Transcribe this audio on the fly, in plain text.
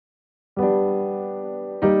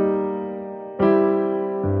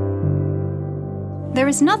there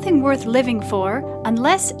is nothing worth living for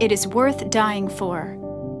unless it is worth dying for.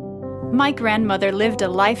 My grandmother lived a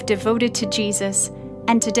life devoted to Jesus,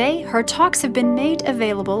 and today her talks have been made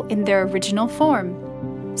available in their original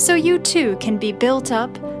form. So you too can be built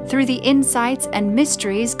up through the insights and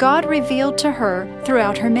mysteries God revealed to her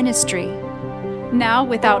throughout her ministry. Now,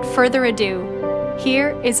 without further ado,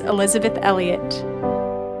 here is Elizabeth Elliot.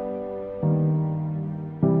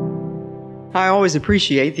 I always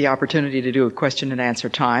appreciate the opportunity to do a question and answer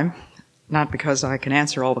time, not because I can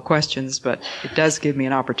answer all the questions, but it does give me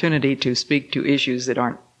an opportunity to speak to issues that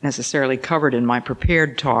aren't necessarily covered in my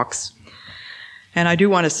prepared talks. And I do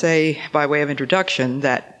want to say, by way of introduction,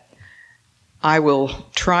 that I will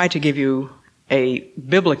try to give you a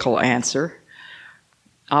biblical answer.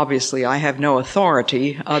 Obviously, I have no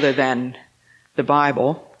authority other than the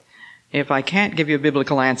Bible. If I can't give you a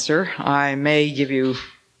biblical answer, I may give you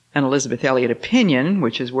an Elizabeth Elliot opinion,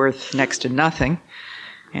 which is worth next to nothing,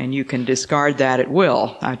 and you can discard that at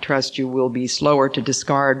will. I trust you will be slower to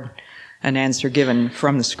discard an answer given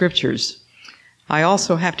from the Scriptures. I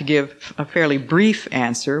also have to give a fairly brief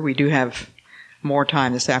answer. We do have more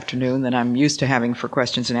time this afternoon than I'm used to having for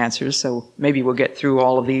questions and answers, so maybe we'll get through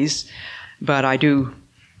all of these, but I do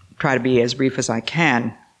try to be as brief as I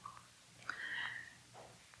can.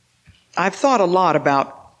 I've thought a lot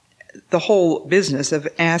about the whole business of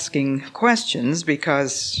asking questions,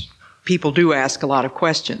 because people do ask a lot of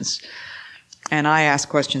questions, and I ask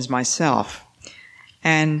questions myself.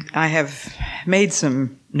 And I have made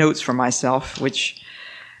some notes for myself, which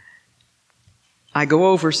I go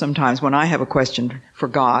over sometimes when I have a question for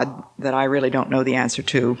God that I really don't know the answer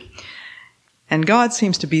to. And God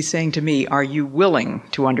seems to be saying to me, are you willing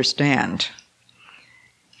to understand?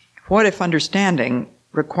 What if understanding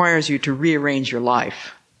requires you to rearrange your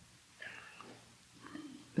life?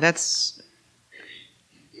 That's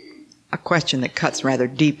a question that cuts rather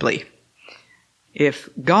deeply. If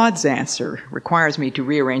God's answer requires me to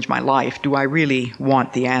rearrange my life, do I really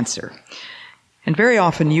want the answer? And very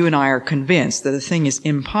often you and I are convinced that a thing is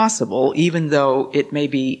impossible, even though it may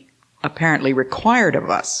be apparently required of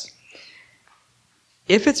us.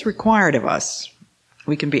 If it's required of us,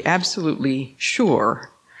 we can be absolutely sure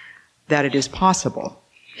that it is possible.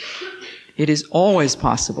 It is always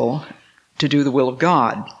possible to do the will of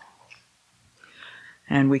God.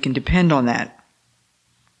 And we can depend on that.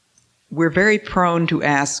 We're very prone to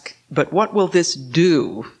ask, but what will this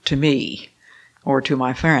do to me, or to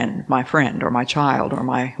my friend, or my child, or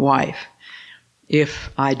my wife, if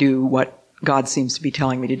I do what God seems to be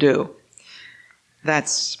telling me to do?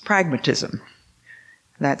 That's pragmatism.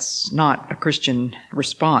 That's not a Christian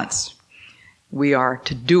response. We are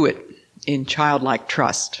to do it in childlike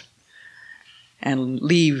trust and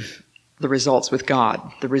leave the results with God.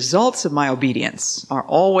 The results of my obedience are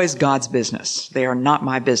always God's business. They are not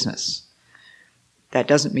my business. That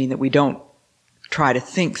doesn't mean that we don't try to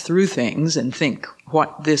think through things and think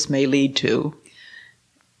what this may lead to.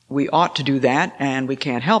 We ought to do that, and we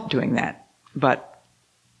can't help doing that. But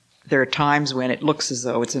there are times when it looks as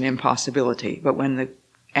though it's an impossibility. But when the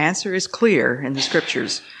answer is clear in the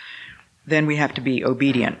Scriptures, then we have to be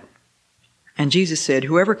obedient. And Jesus said,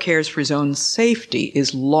 whoever cares for his own safety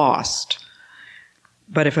is lost.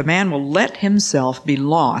 But if a man will let himself be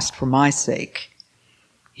lost for my sake,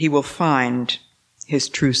 he will find his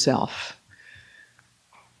true self.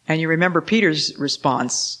 And you remember Peter's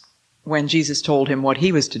response when Jesus told him what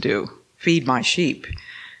he was to do, feed my sheep.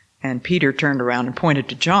 And Peter turned around and pointed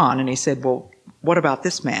to John, and he said, well, what about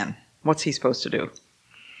this man? What's he supposed to do?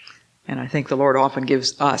 And I think the Lord often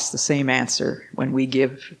gives us the same answer when we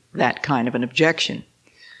give that kind of an objection.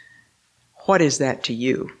 What is that to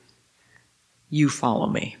you? You follow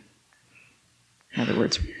me. In other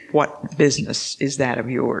words, what business is that of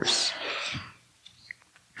yours?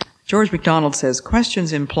 George MacDonald says,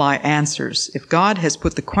 questions imply answers. If God has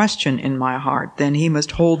put the question in my heart, then he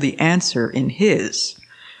must hold the answer in his.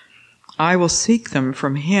 I will seek them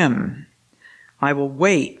from him. I will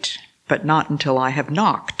wait, but not until I have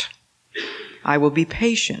knocked. I will be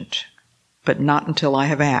patient, but not until I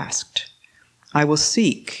have asked. I will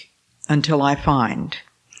seek until I find.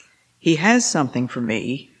 He has something for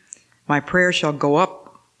me. My prayer shall go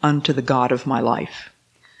up unto the God of my life.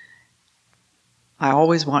 I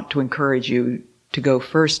always want to encourage you to go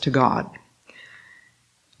first to God.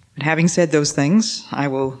 But having said those things, I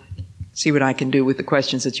will see what I can do with the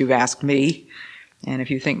questions that you've asked me. And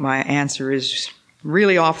if you think my answer is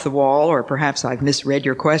really off the wall, or perhaps I've misread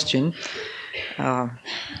your question,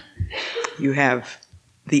 you have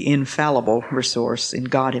the infallible resource in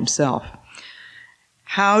God himself.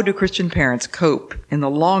 How do Christian parents cope in the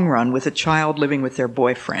long run with a child living with their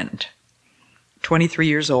boyfriend? 23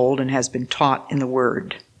 years old, and has been taught in the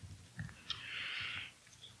Word.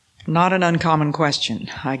 Not an uncommon question.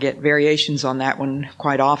 I get variations on that one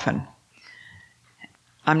quite often.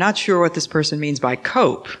 I'm not sure what this person means by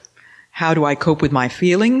cope. How do I cope with my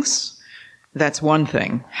feelings? That's one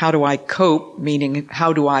thing. How do I cope, meaning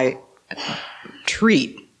how do I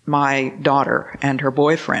treat my daughter and her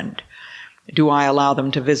boyfriend? Do I allow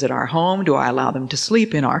them to visit our home? Do I allow them to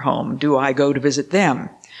sleep in our home? Do I go to visit them?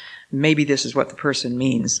 Maybe this is what the person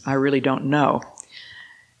means. I really don't know.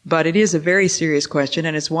 But it is a very serious question,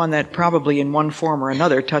 and it's one that probably in one form or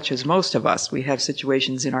another touches most of us. We have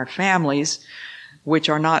situations in our families which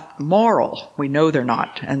are not moral. We know they're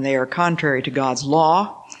not, and they are contrary to God's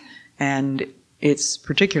law, and it's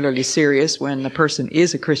particularly serious when the person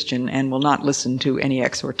is a Christian and will not listen to any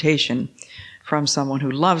exhortation from someone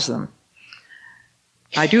who loves them.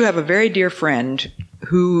 I do have a very dear friend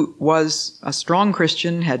who was a strong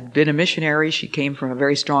Christian, had been a missionary. She came from a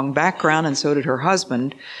very strong background, and so did her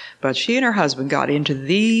husband. But she and her husband got into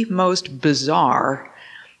the most bizarre,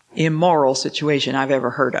 immoral situation I've ever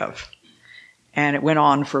heard of. And it went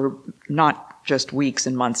on for not just weeks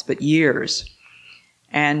and months, but years.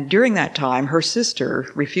 And during that time, her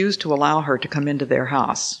sister refused to allow her to come into their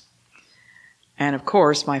house. And of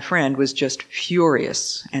course, my friend was just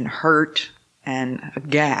furious and hurt and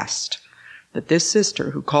aghast that this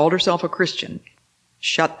sister, who called herself a Christian,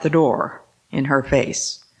 shut the door in her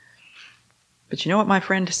face. But you know what my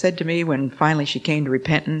friend said to me when finally she came to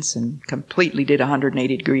repentance and completely did a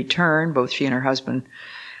 180-degree turn? Both she and her husband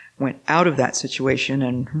went out of that situation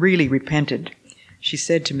and really repented. She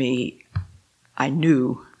said to me, I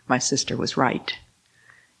knew my sister was right.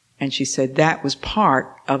 And she said that was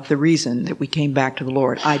part of the reason that we came back to the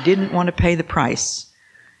Lord. I didn't want to pay the price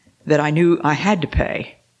that I knew I had to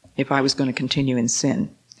pay if I was going to continue in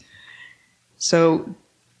sin. So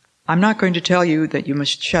I'm not going to tell you that you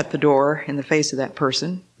must shut the door in the face of that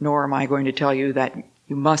person, nor am I going to tell you that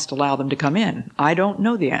you must allow them to come in. I don't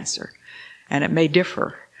know the answer, and it may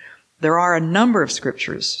differ. There are a number of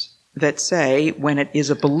scriptures that say when it is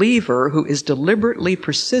a believer who is deliberately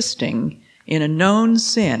persisting in a known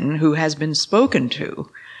sin who has been spoken to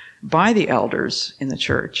by the elders in the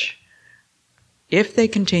church, if they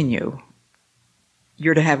continue,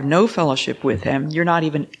 you're to have no fellowship with them. You're not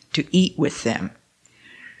even to eat with them.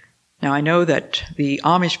 Now, I know that the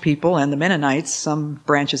Amish people and the Mennonites, some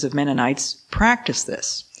branches of Mennonites, practice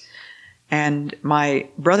this. And my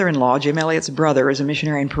brother-in-law, Jim Elliott's brother, is a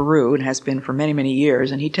missionary in Peru and has been for many, many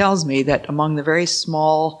years. And he tells me that among the very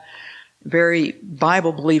small, very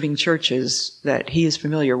Bible-believing churches that he is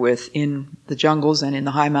familiar with in the jungles and in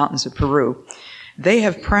the high mountains of Peru, they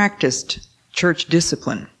have practiced church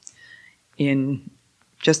discipline in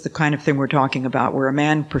just the kind of thing we're talking about, where a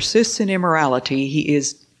man persists in immorality, he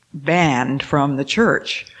is banned from the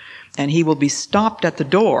church, and he will be stopped at the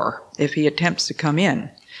door if he attempts to come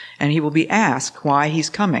in, and he will be asked why he's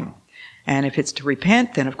coming. And if it's to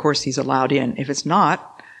repent, then of course he's allowed in. If it's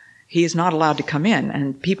not, he is not allowed to come in,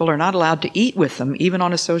 and people are not allowed to eat with them, even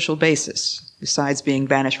on a social basis. Besides being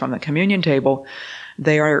banished from the communion table,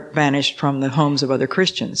 they are banished from the homes of other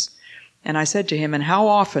Christians. And I said to him, and how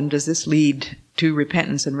often does this lead to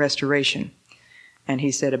repentance and restoration? And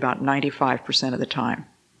he said about 95% of the time.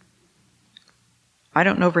 I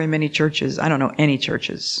don't know very many churches, I don't know any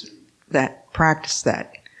churches that practice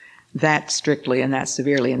that strictly and that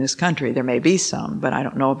severely in this country. There may be some, but I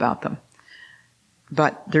don't know about them.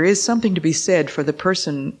 But there is something to be said for the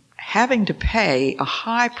person having to pay a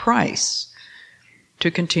high price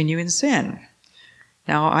to continue in sin.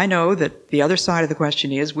 Now, I know that the other side of the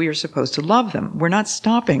question is we are supposed to love them. We're not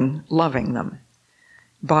stopping loving them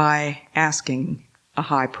by asking a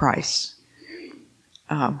high price.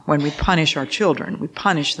 When we punish our children, we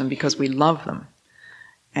punish them because we love them.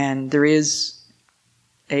 And there is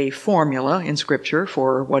a formula in Scripture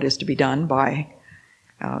for what is to be done by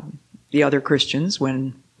the other Christians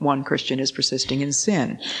when one Christian is persisting in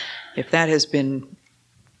sin. If that has been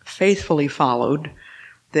faithfully followed,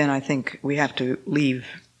 then I think we have to leave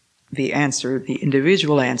the answer, the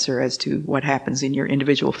individual answer as to what happens in your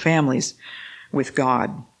individual families with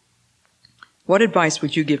God. What advice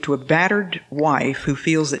would you give to a battered wife who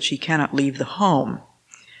feels that she cannot leave the home?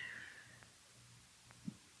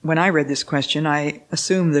 When I read this question, I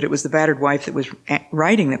assumed that it was the battered wife that was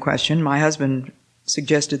writing the question. My husband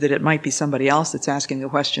suggested that it might be somebody else that's asking the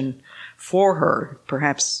question for her,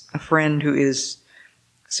 perhaps a friend who is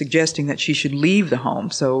suggesting that she should leave the home.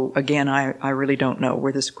 So again, I really don't know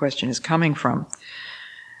where this question is coming from.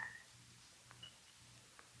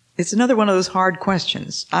 It's another one of those hard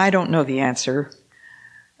questions. I don't know the answer.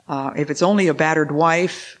 If it's only a battered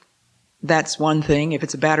wife, That's one thing. If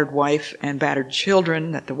it's a battered wife and battered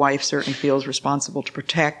children that the wife certainly feels responsible to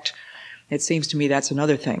protect, it seems to me that's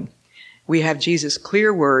another thing. We have Jesus'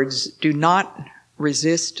 clear words, do not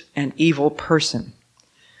resist an evil person.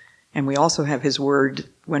 And we also have his word,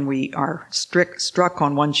 when we are struck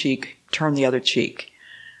on one cheek, turn the other cheek.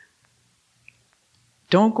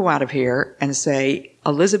 Don't go out of here and say,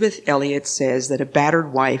 Elizabeth Elliot says that a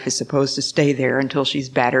battered wife is supposed to stay there until she's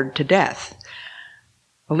battered to death.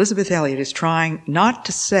 Elizabeth Elliot is trying not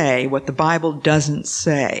to say what the Bible doesn't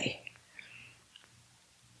say.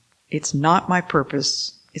 It's not my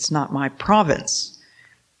purpose, it's not my province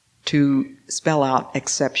to spell out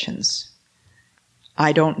exceptions.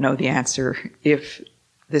 I don't know the answer if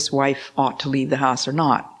this wife ought to leave the house or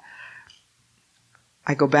not.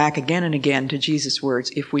 I go back again and again to Jesus' words,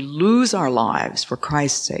 if we lose our lives for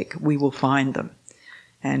Christ's sake, we will find them.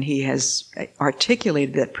 And he has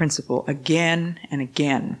articulated that principle again and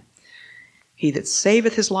again. He that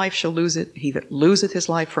saveth his life shall lose it. He that loseth his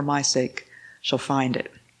life for my sake shall find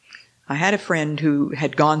it. I had a friend who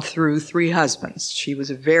had gone through 3 husbands. She was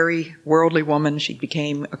a very worldly woman. She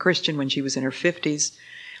became a Christian when she was in her 50s.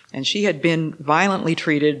 And she had been violently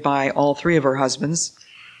treated by all 3 of her husbands.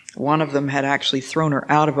 One of them had actually thrown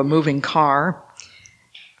her out of a moving car.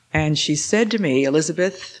 And she said to me,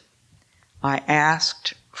 Elizabeth, I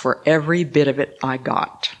asked for every bit of it I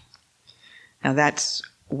got. Now that's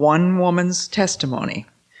one woman's testimony.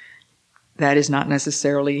 That is not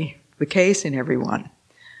necessarily the case in everyone.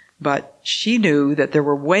 But she knew that there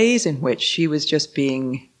were ways in which she was just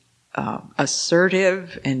being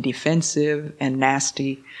assertive and defensive and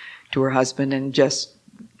nasty to her husband and just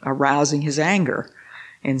arousing his anger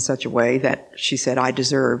in such a way that she said, I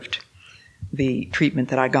deserved the treatment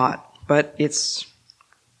that I got. But it's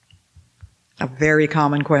a very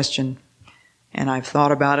common question, and I've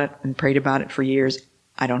thought about it and prayed about it for years.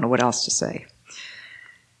 I don't know what else to say.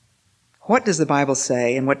 What does the Bible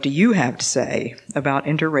say, and what do you have to say about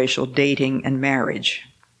interracial dating and marriage?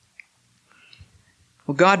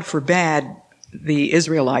 Well, God forbade the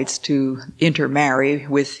Israelites to intermarry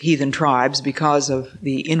with heathen tribes because of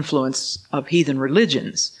the influence of heathen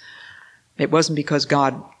religions. It wasn't because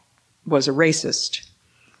God was a racist.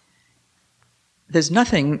 There's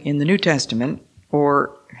nothing in the New Testament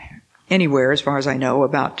or anywhere, as far as I know,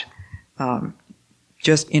 about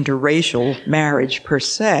just interracial marriage per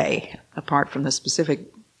se, apart from the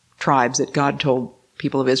specific tribes that God told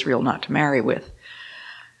people of Israel not to marry with.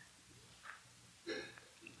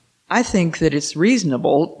 I think that it's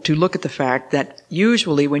reasonable to look at the fact that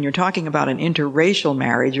usually when you're talking about an interracial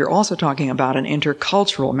marriage, you're also talking about an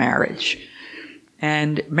intercultural marriage.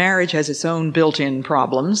 And marriage has its own built-in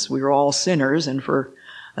problems. We're all sinners, and for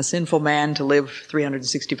a sinful man to live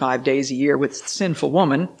 365 days a year with a sinful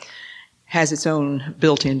woman has its own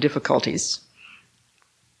built-in difficulties.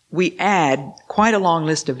 We add quite a long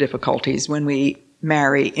list of difficulties when we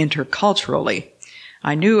marry interculturally.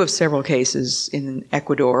 I knew of several cases in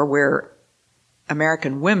Ecuador where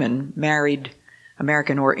American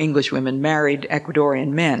or English women married Ecuadorian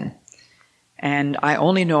men. And I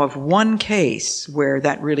only know of one case where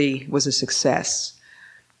that really was a success.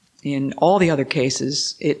 In all the other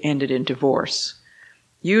cases, it ended in divorce,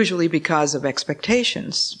 usually because of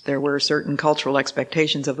expectations. There were certain cultural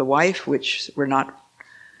expectations of the wife which were not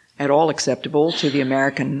at all acceptable to the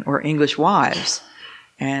American or English wives.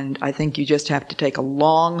 And I think you just have to take a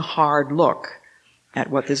long, hard look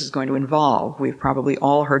at what this is going to involve. We've probably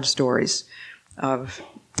all heard stories of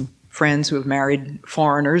friends who have married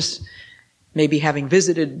foreigners, maybe having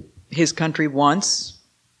visited his country once,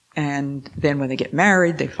 and then when they get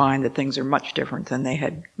married, they find that things are much different than they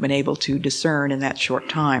had been able to discern in that short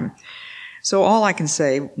time. So all I can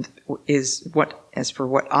say is, as for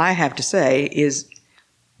what I have to say, is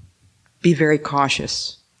be very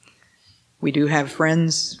cautious. We do have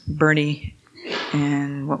friends, Bernie,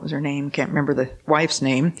 and what was her name? Can't remember the wife's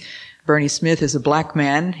name. Bernie Smith is a black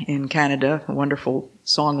man in Canada, a wonderful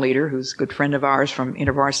song leader who's a good friend of ours from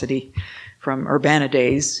InterVarsity, from Urbana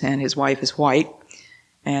days, and his wife is white.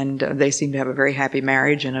 And they seem to have a very happy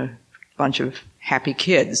marriage and a bunch of happy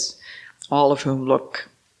kids, all of whom look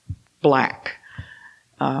black.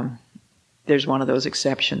 There's one of those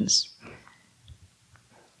exceptions.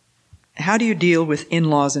 How do you deal with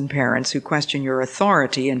in-laws and parents who question your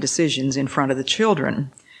authority and decisions in front of the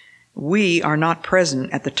children? We are not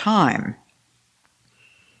present at the time.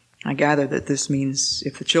 I gather that this means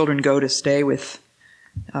if the children go to stay with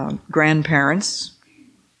grandparents,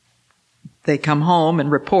 they come home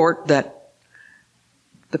and report that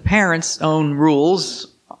the parents' own rules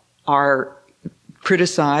are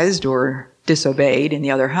criticized or disobeyed in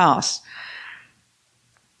the other house.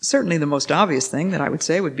 certainly the most obvious thing that I would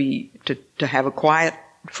say would be to have a quiet,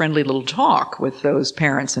 friendly little talk with those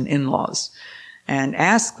parents and in-laws and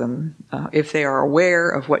ask them if they are aware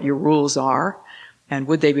of what your rules are and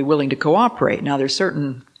would they be willing to cooperate. Now, there's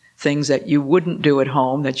certain things that you wouldn't do at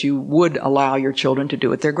home that you would allow your children to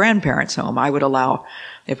do at their grandparents' home. I would allow,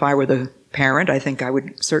 if I were the parent, I think I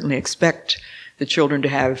would certainly expect the children to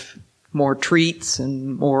have more treats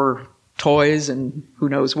and more toys and who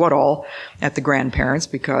knows what all at the grandparents,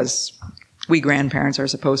 because we grandparents are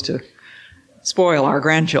supposed to spoil our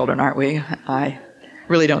grandchildren, aren't we? I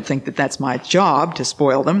really don't think that that's my job to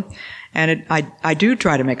spoil them. And I do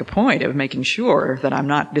try to make a point of making sure that I'm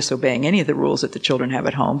not disobeying any of the rules that the children have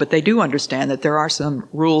at home, but they do understand that there are some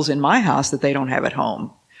rules in my house that they don't have at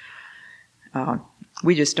home.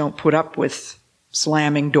 We just don't put up with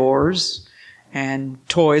slamming doors and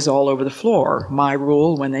toys all over the floor. My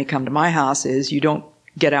rule when they come to my house is you don't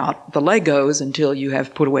get out the Legos until you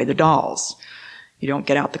have put away the dolls. You don't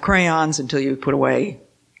get out the crayons until you put away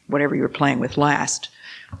whatever you were playing with last.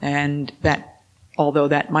 And that, although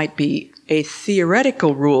that might be a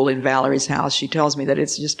theoretical rule in Valerie's house, she tells me that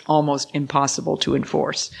it's just almost impossible to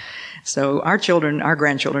enforce. So our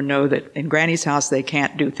grandchildren know that in Granny's house they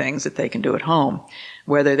can't do things that they can do at home.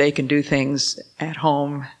 Whether they can do things at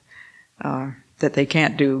home that they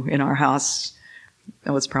can't do in our house,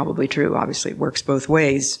 well, it's probably true. Obviously, it works both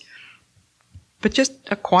ways. But just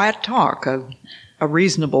a quiet talk, a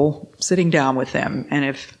reasonable sitting down with them. And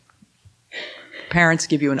if parents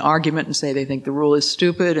give you an argument and say they think the rule is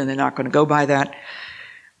stupid and they're not going to go by that,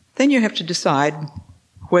 then you have to decide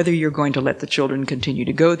whether you're going to let the children continue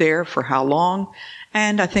to go there, for how long.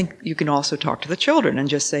 And I think you can also talk to the children and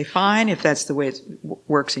just say, fine, if that's the way it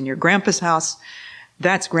works in your grandpa's house,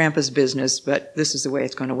 that's grandpa's business, but this is the way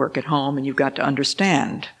it's going to work at home, and you've got to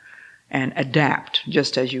understand and adapt,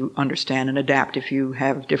 just as you understand and adapt if you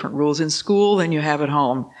have different rules in school than you have at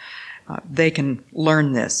home. They can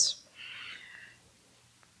learn this.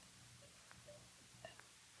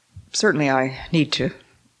 Certainly I need to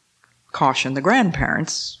caution the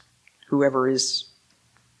grandparents, whoever is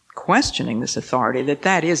questioning this authority, that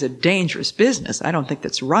that is a dangerous business. I don't think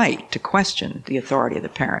that's right to question the authority of the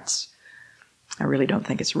parents. I really don't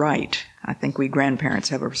think it's right. I think we grandparents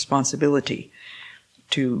have a responsibility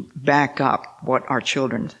to back up what our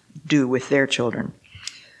children do with their children.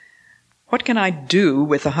 What can I do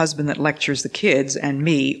with a husband that lectures the kids and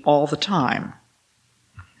me all the time?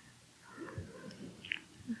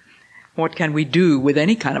 What can we do with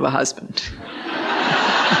any kind of a husband?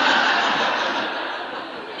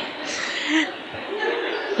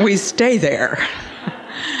 We stay there.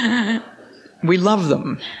 We love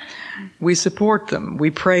them. We support them.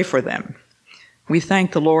 We pray for them. We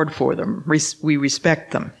thank the Lord for them. We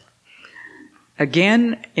respect them.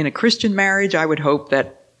 Again, in a Christian marriage, I would hope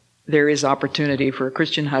that there is opportunity for a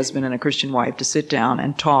Christian husband and a Christian wife to sit down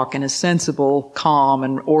and talk in a sensible, calm,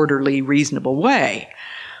 and orderly, reasonable way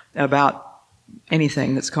about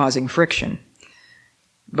anything that's causing friction.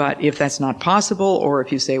 But if that's not possible, or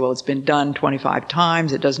if you say, well, it's been done 25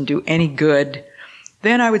 times, it doesn't do any good,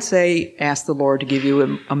 then I would say, ask the Lord to give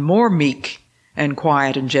you a more meek and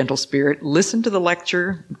quiet and gentle spirit. Listen to the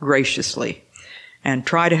lecture graciously and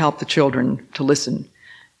try to help the children to listen.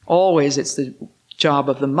 Always it's the job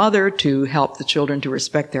of the mother to help the children to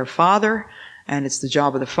respect their father, and it's the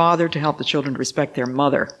job of the father to help the children to respect their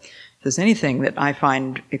mother. If there's anything that I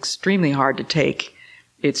find extremely hard to take,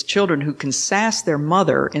 it's children who can sass their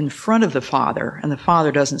mother in front of the father, and the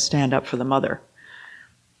father doesn't stand up for the mother.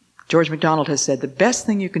 George MacDonald has said the best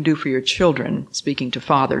thing you can do for your children, speaking to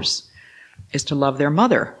fathers, is to love their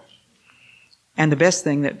mother. And the best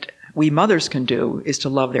thing that we mothers can do is to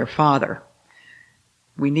love their father.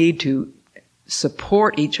 We need to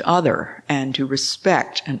support each other and to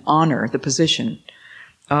respect and honor the position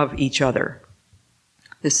of each other.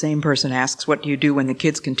 The same person asks, what do you do when the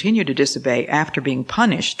kids continue to disobey after being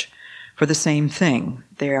punished for the same thing?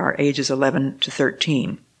 They are ages 11 to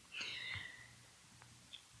 13.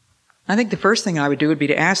 I think the first thing I would do would be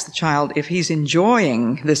to ask the child if he's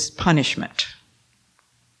enjoying this punishment.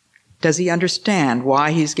 Does he understand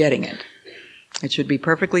why he's getting it? It should be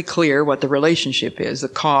perfectly clear what the relationship is, the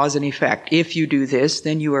cause and effect. If you do this,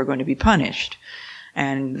 then you are going to be punished.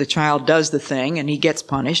 And the child does the thing, and he gets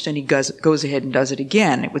punished, and he goes ahead and does it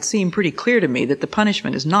again. It would seem pretty clear to me that the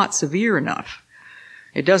punishment is not severe enough.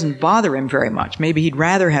 It doesn't bother him very much. Maybe he'd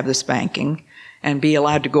rather have the spanking and be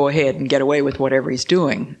allowed to go ahead and get away with whatever he's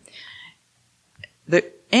doing.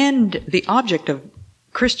 The object of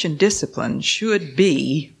Christian discipline should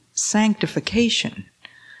be sanctification.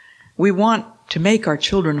 We want to make our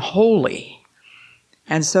children holy.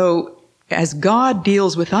 And so as God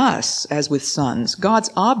deals with us as with sons, God's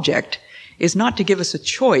object is not to give us a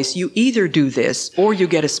choice. You either do this or you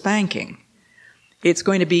get a spanking. It's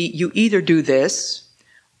going to be you either do this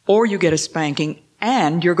or you get a spanking,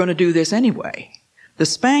 and you're going to do this anyway. The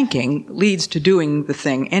spanking leads to doing the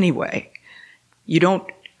thing anyway. You don't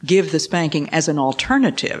give the spanking as an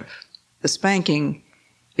alternative. The spanking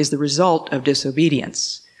is the result of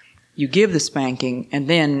disobedience. You give the spanking and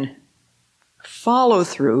then follow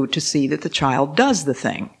through to see that the child does the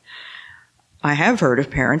thing. I have heard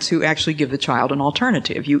of parents who actually give the child an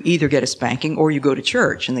alternative. You either get a spanking or you go to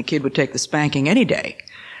church, and the kid would take the spanking any day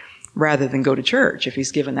rather than go to church if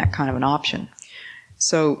he's given that kind of an option.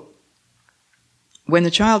 So when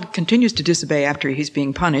the child continues to disobey after he's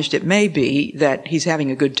being punished, it may be that he's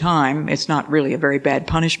having a good time. It's not really a very bad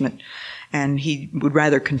punishment, and he would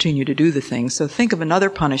rather continue to do the thing. So think of another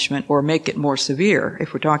punishment or make it more severe.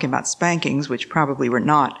 If we're talking about spankings, which probably we're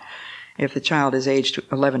not, if the child is aged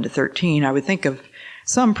 11 to 13, I would think of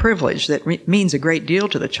some privilege that means a great deal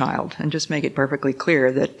to the child, and just make it perfectly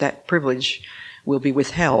clear that that privilege will be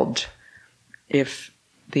withheld if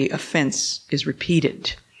the offense is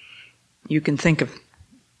repeated. You can think of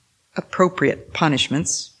appropriate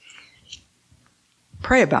punishments.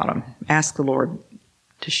 Pray about them. Ask the Lord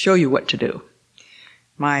to show you what to do.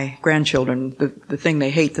 My grandchildren, the thing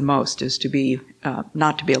they hate the most is to be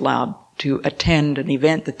not to be allowed to attend an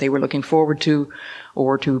event that they were looking forward to,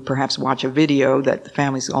 or to perhaps watch a video that the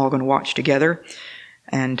family's all going to watch together,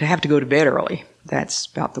 and to have to go to bed early. That's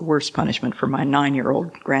about the worst punishment for my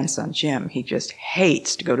 9-year-old grandson, Jim. He just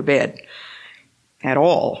hates to go to bed at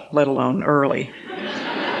all, let alone early.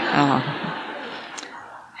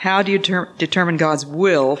 How do you determine God's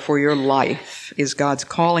will for your life? Is God's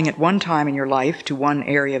calling at one time in your life to one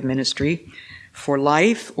area of ministry for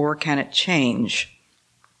life, or can it change?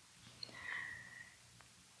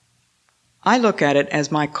 I look at it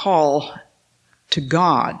as my call to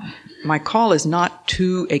God. My call is not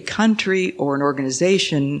to a country or an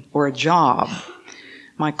organization or a job.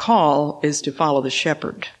 My call is to follow the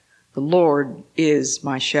shepherd. The Lord is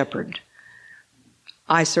my shepherd.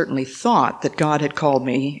 I certainly thought that God had called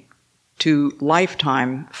me to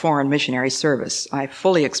lifetime foreign missionary service. I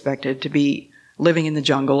fully expected to be living in the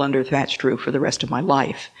jungle under a thatched roof for the rest of my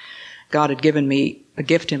life. God had given me a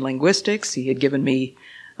gift in linguistics. He had given me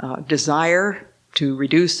desire to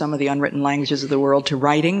reduce some of the unwritten languages of the world to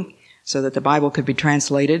writing so that the Bible could be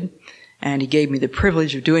translated. And he gave me the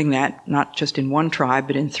privilege of doing that, not just in one tribe,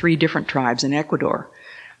 but in 3 different tribes in Ecuador.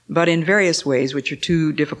 But in various ways, which are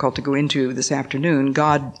too difficult to go into this afternoon,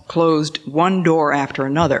 God closed one door after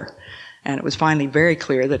another. And it was finally very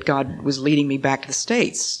clear that God was leading me back to the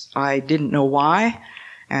States. I didn't know why,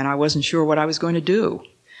 and I wasn't sure what I was going to do.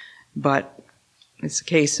 But it's a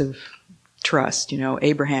case of trust. You know,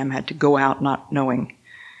 Abraham had to go out not knowing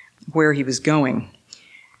where he was going.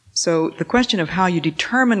 So the question of how you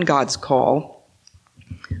determine God's call,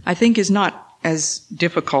 I think, is not as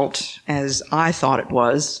difficult as I thought it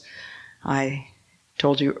was. I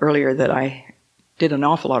told you earlier that I did an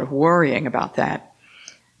awful lot of worrying about that.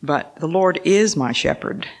 But the Lord is my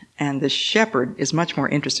shepherd, and the shepherd is much more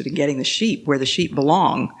interested in getting the sheep where the sheep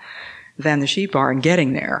belong than the sheep are in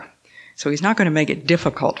getting there. So he's not going to make it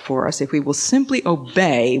difficult for us if we will simply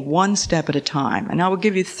obey one step at a time. And I will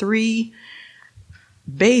give you 3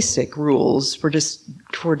 basic rules for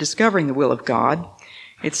discovering the will of God.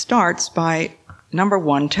 It starts by, number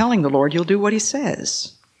 1, telling the Lord you'll do what he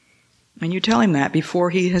says. And you tell him that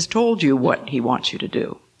before he has told you what he wants you to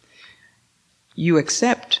do. You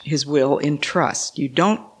accept his will in trust. You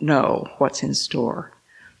don't know what's in store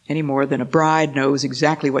any more than a bride knows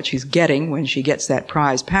exactly what she's getting when she gets that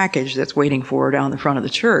prize package that's waiting for her down the front of the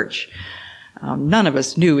church. None of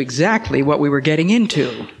us knew exactly what we were getting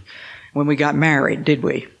into when we got married, did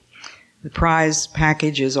we? The prize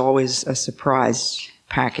package is always a surprise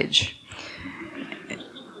package.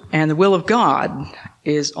 And the will of God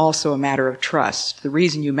is also a matter of trust. The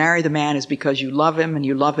reason you marry the man is because you love him, and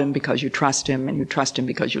you love him because you trust him, and you trust him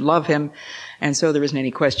because you love him. And so there isn't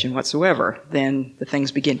any question whatsoever. Then the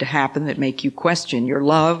things begin to happen that make you question your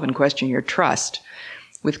love and question your trust.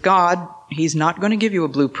 With God, he's not going to give you a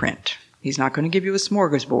blueprint. He's not going to give you a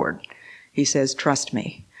smorgasbord. He says, trust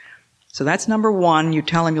me. So that's number 1. You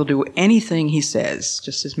tell him you'll do anything he says,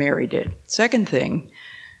 just as Mary did. Second thing,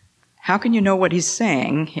 how can you know what he's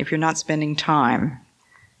saying if you're not spending time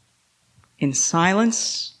in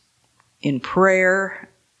silence, in prayer,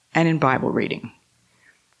 and in Bible reading?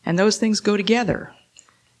 And those things go together.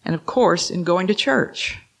 And of course, in going to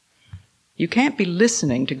church. You can't be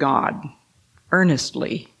listening to God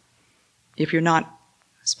earnestly if you're not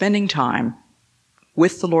spending time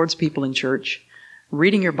with the Lord's people in church,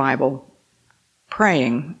 reading your Bible,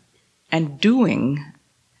 praying, and doing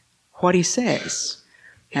what he says.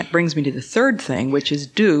 That brings me to the third thing, which is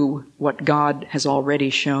do what God has already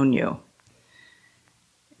shown you.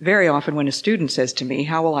 Very often when a student says to me,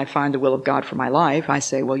 how will I find the will of God for my life? I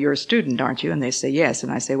say, well, you're a student, aren't you? And they say, yes.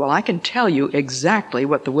 And I say, well, I can tell you exactly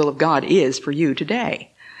what the will of God is for you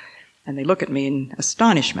today. And they look at me in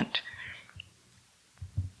astonishment.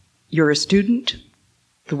 You're a student.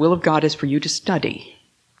 The will of God is for you to study.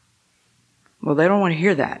 Well, they don't want to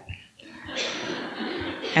hear that.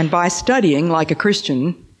 And by studying like a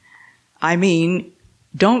Christian, I mean,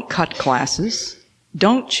 don't cut classes,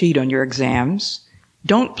 don't cheat on your exams,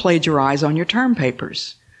 don't plagiarize on your term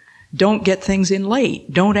papers, don't get things in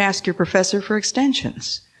late, don't ask your professor for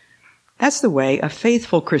extensions. That's the way a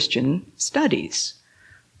faithful Christian studies.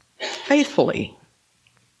 Faithfully,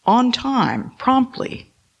 on time, promptly,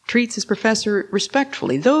 treats his professor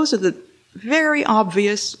respectfully. Those are the very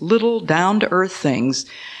obvious, little, down-to-earth things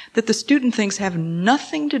that the student thinks have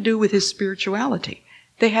nothing to do with his spirituality.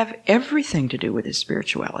 They have everything to do with his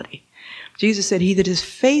spirituality. Jesus said, he that is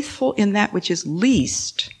faithful in that which is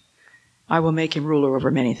least, I will make him ruler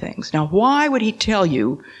over many things. Now, why would he tell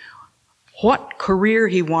you what career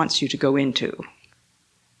he wants you to go into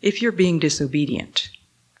if you're being disobedient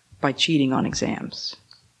by cheating on exams?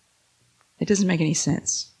 It doesn't make any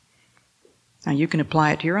sense. Now, you can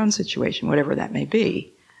apply it to your own situation, whatever that may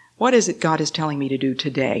be. What is it God is telling me to do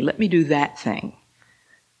today? Let me do that thing.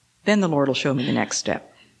 Then the Lord will show me the next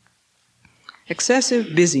step.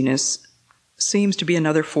 Excessive busyness seems to be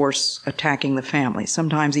another force attacking the family.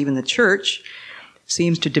 Sometimes even the church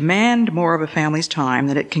seems to demand more of a family's time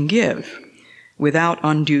than it can give without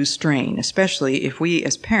undue strain, especially if we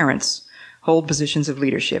as parents hold positions of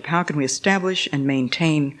leadership. How can we establish and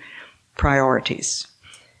maintain priorities?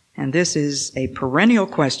 And this is a perennial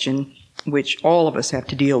question which all of us have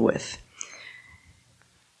to deal with.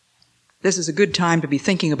 This is a good time to be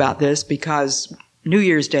thinking about this because New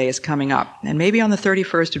Year's Day is coming up. And maybe on the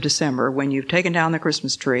 31st of December, when you've taken down the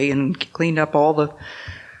Christmas tree and cleaned up all the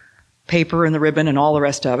paper and the ribbon and all the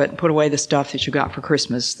rest of it and put away the stuff that you got for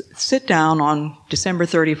Christmas, sit down on December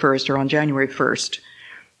 31st or on January 1st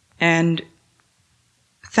and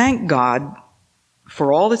thank God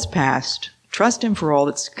for all that's past, trust him for all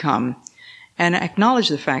that's come, and acknowledge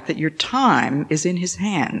the fact that your time is in his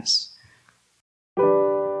hands.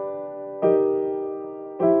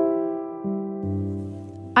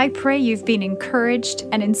 I pray you've been encouraged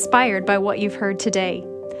and inspired by what you've heard today,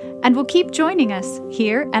 and will keep joining us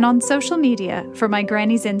here and on social media for My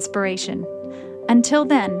Granny's inspiration. Until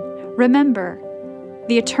then, remember,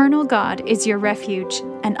 the eternal God is your refuge,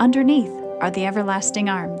 and underneath are the everlasting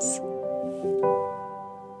arms.